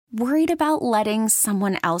Worried about letting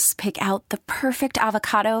someone else pick out the perfect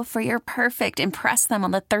avocado for your perfect impress them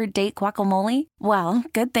on the third date guacamole? Well,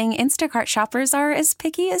 good thing Instacart shoppers are as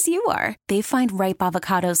picky as you are. They find ripe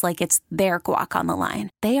avocados like it's their guac on the line.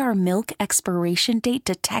 They are milk expiration date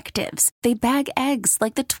detectives. They bag eggs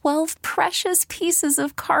like the 12 precious pieces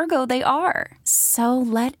of cargo they are. So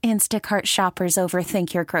let Instacart shoppers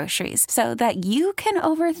overthink your groceries so that you can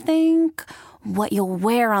overthink what you'll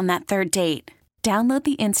wear on that third date. Download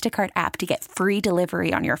the Instacart app to get free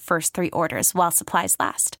delivery on your first 3 orders while supplies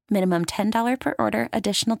last. Minimum $10 per order.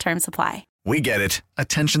 Additional terms apply. We get it.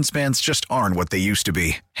 Attention spans just aren't what they used to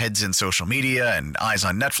be. Heads in social media and eyes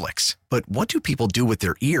on Netflix. But what do people do with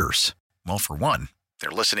their ears? Well, for one, they're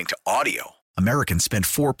listening to audio. Americans spend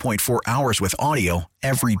 4.4 hours with audio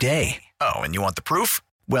every day. Oh, and you want the proof?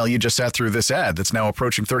 Well, you just sat through this ad that's now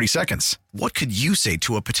approaching 30 seconds. What could you say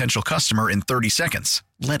to a potential customer in 30 seconds?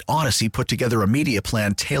 Let Odyssey put together a media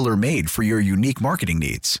plan tailor-made for your unique marketing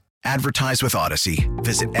needs. Advertise with Odyssey.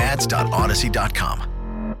 Visit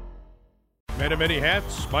ads.odyssey.com. Many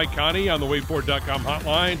hats. Mike Connie on the WadeFord.com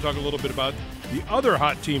hotline. Talk a little bit about the other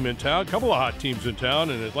hot team in town. A couple of hot teams in town.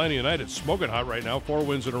 And Atlanta United smoking hot right now. 4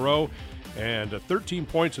 wins in a row and 13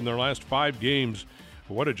 points in their last 5 games.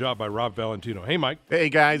 What a job by Rob Valentino. Hey, Mike. Hey,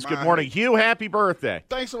 guys. Good morning. Hugh, happy birthday.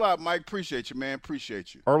 Thanks a lot, Mike. Appreciate you, man.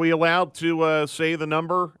 Appreciate you. Are we allowed to say the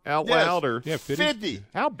number out loud? Or Yeah, 50.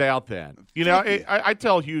 How about that? You know, I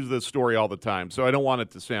tell Hughes this story all the time, so I don't want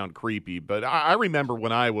it to sound creepy, but I remember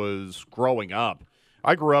when I was growing up,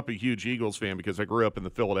 I grew up a huge Eagles fan because I grew up in the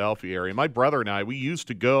Philadelphia area. My brother and I, we used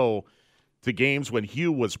to go to games when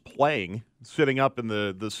Hugh was playing, sitting up in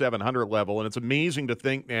the 700 level, and it's amazing to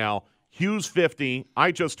think now, Hugh's 50.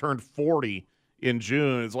 I just turned 40 in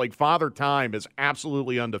June. It's like Father Time is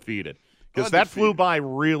absolutely undefeated because that flew by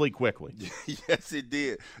really quickly. Yes, it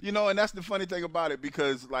did. You know, and that's the funny thing about it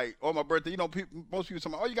because, like, on my birthday, you know, most people say,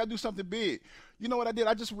 oh, you got to do something big. You know what I did?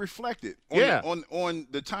 I just reflected on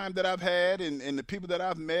the time that I've had and the people that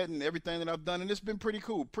I've met and everything that I've done, and it's been pretty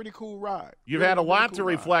cool ride. You've had a lot to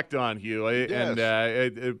reflect on, Hugh, and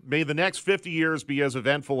may the next 50 years be as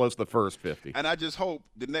eventful as the first 50. And I just hope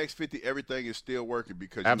the next 50, everything is still working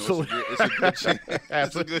because absolutely, it's a good chance.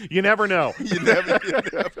 Absolutely. You never know. You never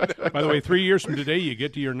know. By the way, 3 years from today, you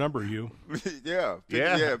get to your number, Hugh.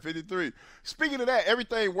 53. Speaking of that,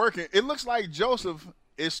 everything working. It looks like Joseph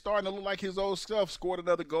is starting to look like his old self. Scored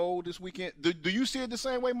another goal this weekend. Do you see it the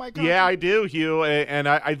same way, Mike? Yeah, I do, Hugh, and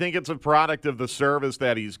I think it's a product of the service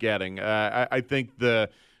that he's getting. I think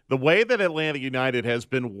the way that Atlanta United has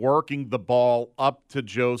been working the ball up to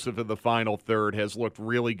Joseph in the final third has looked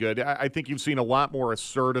really good. I think you've seen a lot more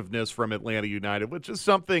assertiveness from Atlanta United, which is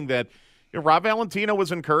something that Rob Valentino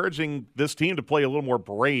was encouraging this team to play a little more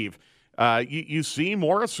brave. You see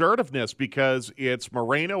more assertiveness because it's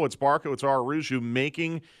Moreno, it's Barco, it's Araujo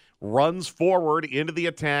making runs forward into the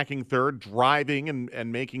attacking third, driving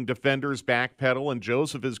and making defenders backpedal, and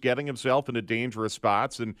Joseph is getting himself into dangerous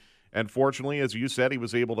spots. And fortunately, as you said, he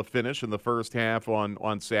was able to finish in the first half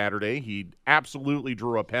on Saturday. He absolutely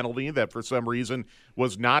drew a penalty that for some reason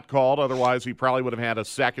was not called. Otherwise, he probably would have had a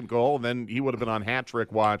second goal, and then he would have been on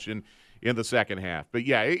hat-trick watch in the second half. But,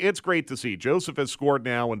 yeah, it's great to see. Joseph has scored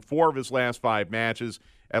now in 4 of his last 5 matches.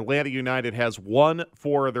 Atlanta United has won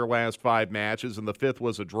 4 of their last 5 matches, and the 5th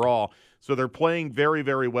was a draw. So they're playing very,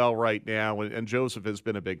 very well right now, and Joseph has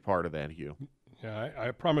been a big part of that, Hugh. Yeah,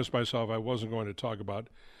 I promised myself I wasn't going to talk about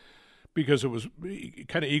because it was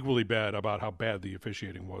kind of equally bad about how bad the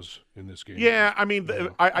officiating was in this game. Yeah, I mean,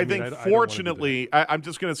 I think fortunately, I'm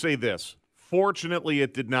just going to say this. Fortunately,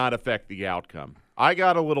 it did not affect the outcome. I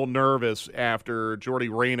got a little nervous after Jordi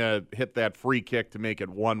Reyna hit that free kick to make it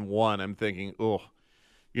 1-1. I'm thinking,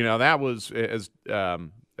 that was, as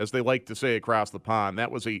they like to say across the pond,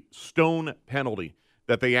 that was a stone penalty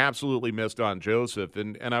that they absolutely missed on Joseph.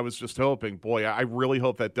 And I was just hoping, boy, I really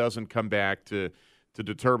hope that doesn't come back to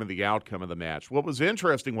determine the outcome of the match. What was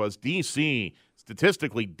interesting was D.C.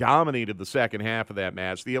 statistically dominated the second half of that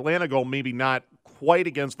match. The Atlanta goal maybe not quite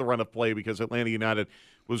against the run of play because Atlanta United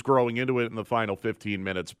was growing into it in the final 15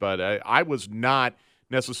 minutes, but I was not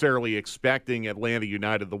necessarily expecting Atlanta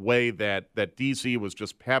United the way that D.C. was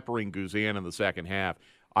just peppering Guzan in the second half.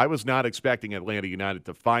 I was not expecting Atlanta United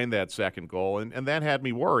to find that second goal, and that had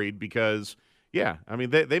me worried because, yeah, I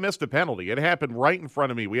mean, they missed a penalty. It happened right in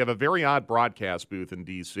front of me. We have a very odd broadcast booth in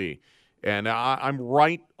D.C., and I'm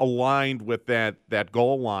right aligned with that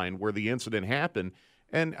goal line where the incident happened.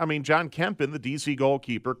 And, I mean, John Kempin, the D.C.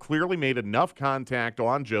 goalkeeper, clearly made enough contact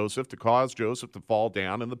on Joseph to cause Joseph to fall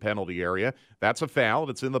down in the penalty area. That's a foul.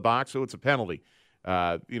 It's in the box, so it's a penalty.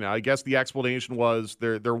 I guess the explanation was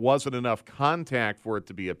there wasn't enough contact for it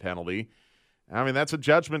to be a penalty. I mean, that's a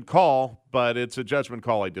judgment call, but it's a judgment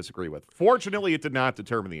call I disagree with. Fortunately, it did not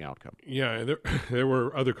determine the outcome. Yeah, there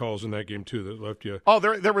were other calls in that game, too, that left you. Oh,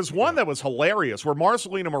 there was one that was hilarious where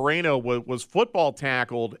Marcelino Moreno was football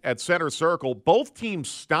tackled at center circle. Both teams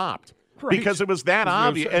stopped. Right. Because it was that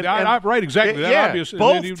obvious. Right, exactly. That obvious.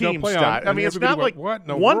 Both teams stopped. I mean, it's not like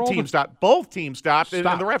one team stopped. Both teams stopped, and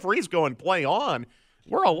the referee's going, play on.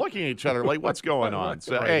 We're all looking at each other like, what's going on?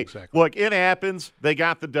 So, hey, exactly. Look, it happens. They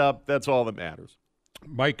got the dub. That's all that matters.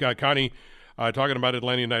 Mike, Connie, talking about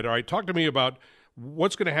Atlanta United. All right, talk to me about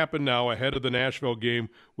what's going to happen now ahead of the Nashville game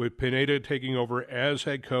with Pineda taking over as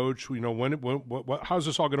head coach. How's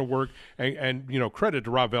this all going to work? And credit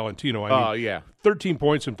to Rob Valentino. I mean, 13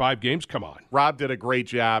 points in 5 games. Come on. Rob did a great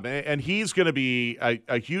job, and he's going to be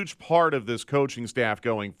a huge part of this coaching staff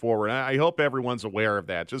going forward. I hope everyone's aware of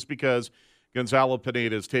that. Just because Gonzalo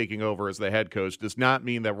Pineda is taking over as the head coach does not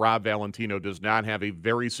mean that Rob Valentino does not have a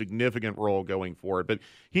very significant role going forward. But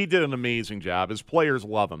he did an amazing job. His players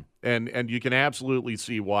love him, and you can absolutely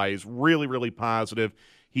see why. He's really, really positive.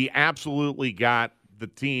 He absolutely got the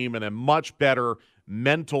team in a much better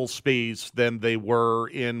mental space than they were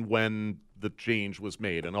in when the change was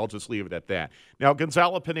made, and I'll just leave it at that. Now,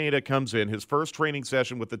 Gonzalo Pineda comes in. His first training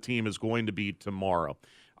session with the team is going to be tomorrow.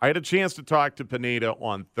 I had a chance to talk to Pineda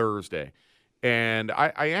on Thursday. And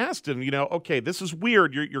I asked him, okay, this is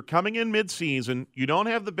weird. You're coming in midseason. You don't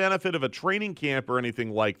have the benefit of a training camp or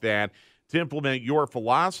anything like that to implement your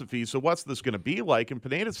philosophy. So what's this going to be like? And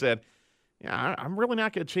Pineda said, yeah, I'm really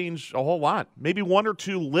not going to change a whole lot. Maybe 1 or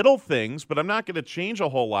 2 little things, but I'm not going to change a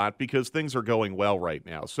whole lot because things are going well right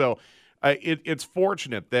now. So it's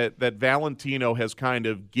fortunate that Valentino has kind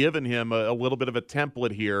of given him a little bit of a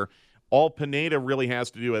template here. All Pineda really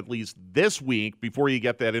has to do, at least this week, before you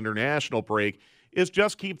get that international break, is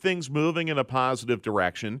just keep things moving in a positive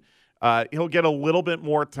direction. He'll get a little bit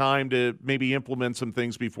more time to maybe implement some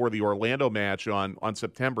things before the Orlando match on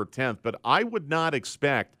September 10th, but I would not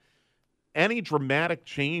expect any dramatic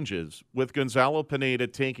changes with Gonzalo Pineda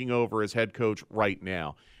taking over as head coach right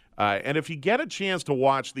now. And if you get a chance to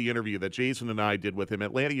watch the interview that Jason and I did with him,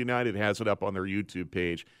 Atlanta United has it up on their YouTube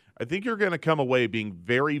page. I think you're going to come away being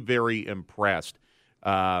very, very impressed.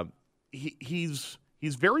 He's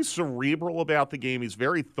very cerebral about the game. He's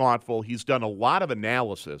very thoughtful. He's done a lot of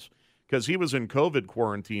analysis because he was in COVID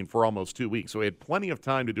quarantine for almost 2 weeks, so he had plenty of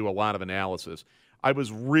time to do a lot of analysis. I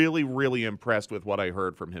was really, really impressed with what I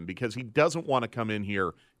heard from him because he doesn't want to come in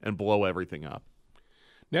here and blow everything up.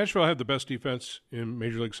 Nashville had the best defense in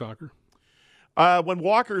Major League Soccer. When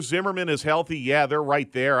Walker Zimmerman is healthy, yeah, they're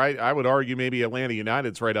right there. I would argue maybe Atlanta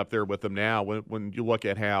United's right up there with them now. When you look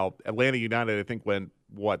at how Atlanta United, I think, went,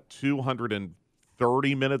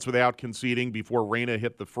 230 minutes without conceding before Reyna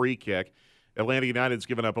hit the free kick. Atlanta United's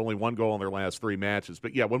given up only 1 goal in their last 3 matches.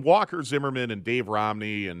 But, yeah, when Walker Zimmerman and Dave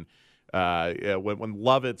Romney and when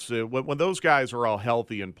Lovitz, when those guys are all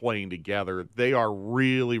healthy and playing together, they are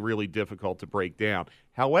really, really difficult to break down.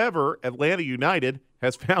 However, Atlanta United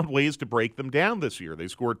has found ways to break them down this year. They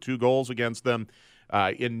scored 2 goals against them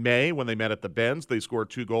in May when they met at the Benz. They scored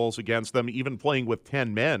 2 goals against them, even playing with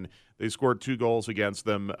 10 men. They scored 2 goals against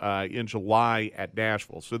them in July at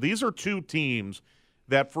Nashville. So these are 2 teams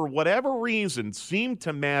that, for whatever reason, seem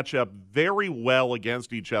to match up very well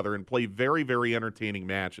against each other and play very, very entertaining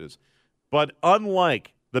matches. But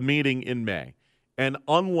unlike the meeting in May and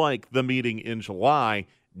unlike the meeting in July,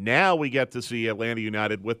 now we get to see Atlanta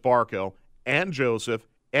United with Barco and Joseph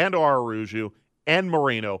and Araujo and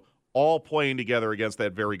Moreno all playing together against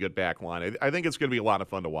that very good back line. I think it's going to be a lot of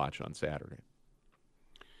fun to watch on Saturday.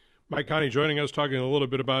 Mike Connie joining us, talking a little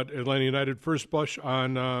bit about Atlanta United. First blush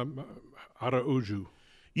on Araujo.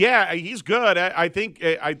 Yeah, he's good. I think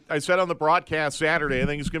I said on the broadcast Saturday, I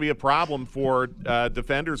think it's going to be a problem for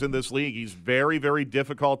defenders in this league. He's very, very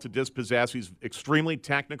difficult to dispossess. He's extremely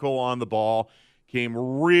technical on the ball. Came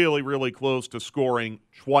really, really close to scoring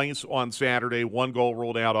twice on Saturday. 1 goal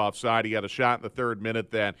ruled out offside. He had a shot in the 3rd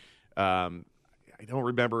minute that I don't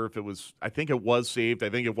remember if it was – I think it was saved. I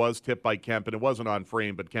think it was tipped by Kempin. It wasn't on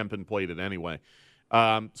frame, but Kempin played it anyway.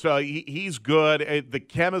 So he's good. The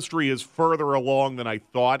chemistry is further along than I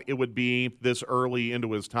thought it would be this early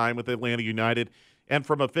into his time with Atlanta United. And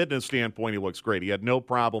from a fitness standpoint, he looks great. He had no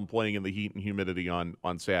problem playing in the heat and humidity on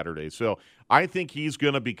Saturday. So I think he's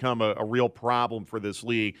going to become a real problem for this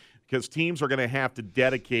league because teams are going to have to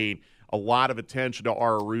dedicate a lot of attention to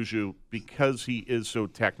Araujo because he is so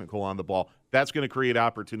technical on the ball. that's going to create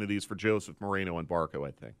opportunities for Joseph Moreno and Barco,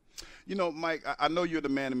 I think. You know, Mike, I know you're the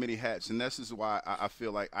man of many hats, and this is why I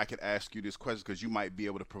feel like I could ask you this question, because you might be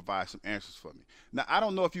able to provide some answers for me. Now, I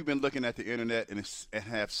don't know if you've been looking at the internet and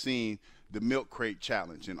have seen the milk crate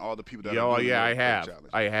challenge and all the people that are doing the milk crate challenge.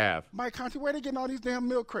 I have. Mike Conti, where are they getting all these damn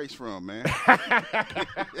milk crates from, man?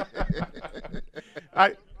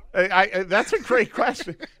 That's a great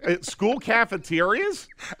question. School cafeterias?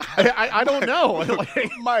 I don't know.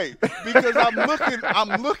 Mike, because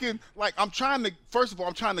I'm looking like I'm trying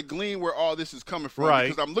to glean where all this is coming from. Right.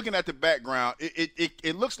 Because I'm looking at the background.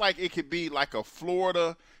 It looks like it could be like a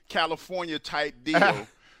Florida, California type deal.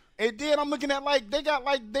 And then I'm looking at they got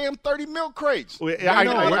damn 30 milk crates. Where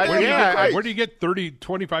do you get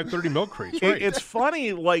 25, 30 milk crates? Right. It's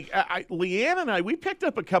funny, Leanne and I, we picked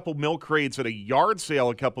up a couple milk crates at a yard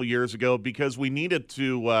sale a couple years ago because we needed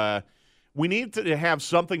to have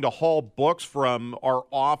something to haul books from our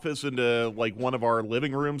office into one of our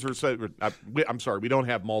living rooms or so. I'm sorry, we don't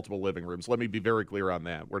have multiple living rooms. Let me be very clear on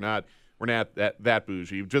that. We're not that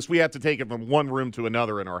bougie. Just we have to take it from one room to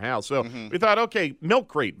another in our house. So we thought, okay, milk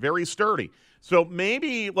crate, very sturdy. So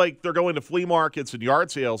maybe they're going to flea markets and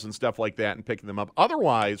yard sales and stuff like that and picking them up.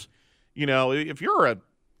 Otherwise, if you're a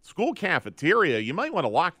school cafeteria, you might want to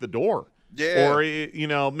lock the door. Yeah.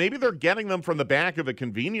 Or, maybe they're getting them from the back of a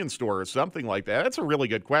convenience store or something like that. That's a really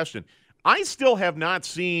good question. I still have not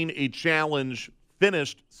seen a challenge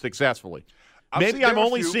finished successfully. Maybe I'm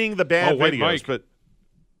only seeing the bad videos, Mike. but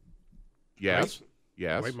yes.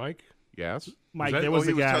 Wait, Mike? Yes. Mike, there was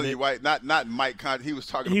a guy. Not Mike Conti. He was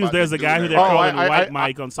talking about. There's a guy who they're calling White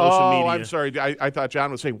Mike on social media. Oh, I'm sorry. I thought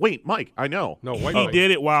John was saying, wait, Mike, I know. No, White He Mike.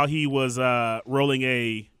 did it while he was rolling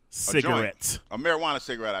a cigarette. A marijuana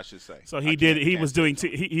cigarette, I should say. So he did. He was doing.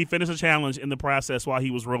 He finished a challenge in the process while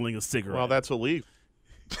he was rolling a cigarette. Well, that's illegal.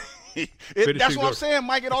 That's what I'm saying,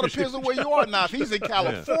 Mike. It all depends on where you are. Now, if he's in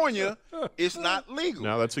California, it's not legal.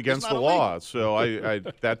 No, that's against the law. So I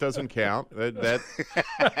that doesn't count. That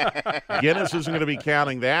Guinness isn't going to be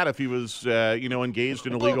counting that if he was engaged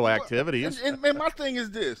in illegal activities. And my thing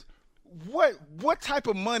is this: what type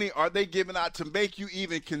of money are they giving out to make you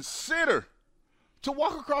even consider to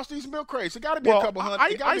walk across these milk crates? It got to be a couple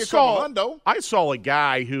hundred. It got to be a couple hundo. I saw a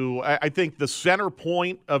guy who I think the center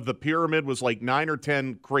point of the pyramid was 9 or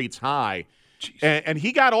 10 crates high. And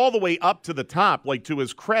he got all the way up to the top, to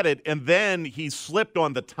his credit, and then he slipped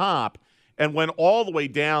on the top and went all the way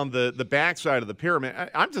down the backside of the pyramid.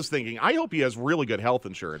 I'm just thinking, I hope he has really good health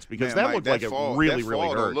insurance because that looked like it really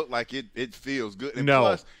hurt. Don't look like it feels good. And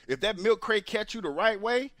plus, if that milk crate catch you the right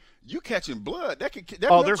way, you catching blood.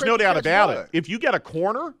 There's no doubt about it. If you get a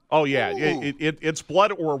corner, it's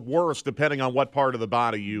blood or worse, depending on what part of the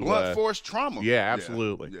body you. Blunt force trauma. Yeah,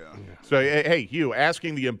 absolutely. Yeah. So, hey, Hugh,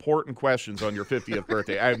 asking the important questions on your 50th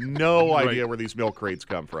birthday. I have no idea where these milk crates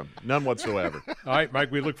come from. None whatsoever. All right,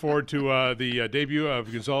 Mike, we look forward to the debut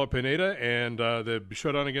of Gonzalo Pineda and the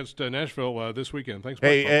showdown against Nashville this weekend. Thanks,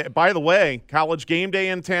 Mike. Hey, by the way, college game day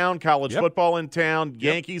in town, college football in town,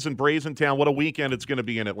 Yankees and Braves in town. What a weekend it's going to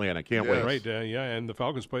be in Atlanta. I can't wait. Right, and the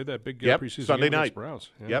Falcons played that big preseason Sunday game night. Browns.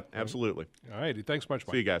 Yeah. Yep, absolutely. All right, thanks much,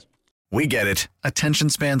 Mike. See you guys. We get it. Attention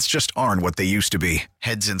spans just aren't what they used to be.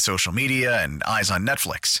 Heads in social media and eyes on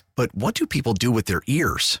Netflix. But what do people do with their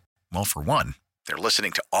ears? Well, for one, they're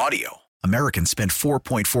listening to audio. Americans spend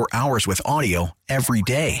 4.4 hours with audio every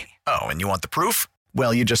day. Oh, and you want the proof?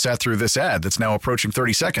 Well, you just sat through this ad that's now approaching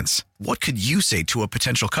 30 seconds. What could you say to a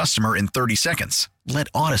potential customer in 30 seconds? Let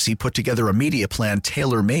Odyssey put together a media plan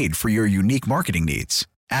tailor-made for your unique marketing needs.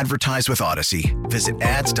 Advertise with Odyssey. Visit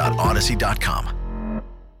ads.odyssey.com.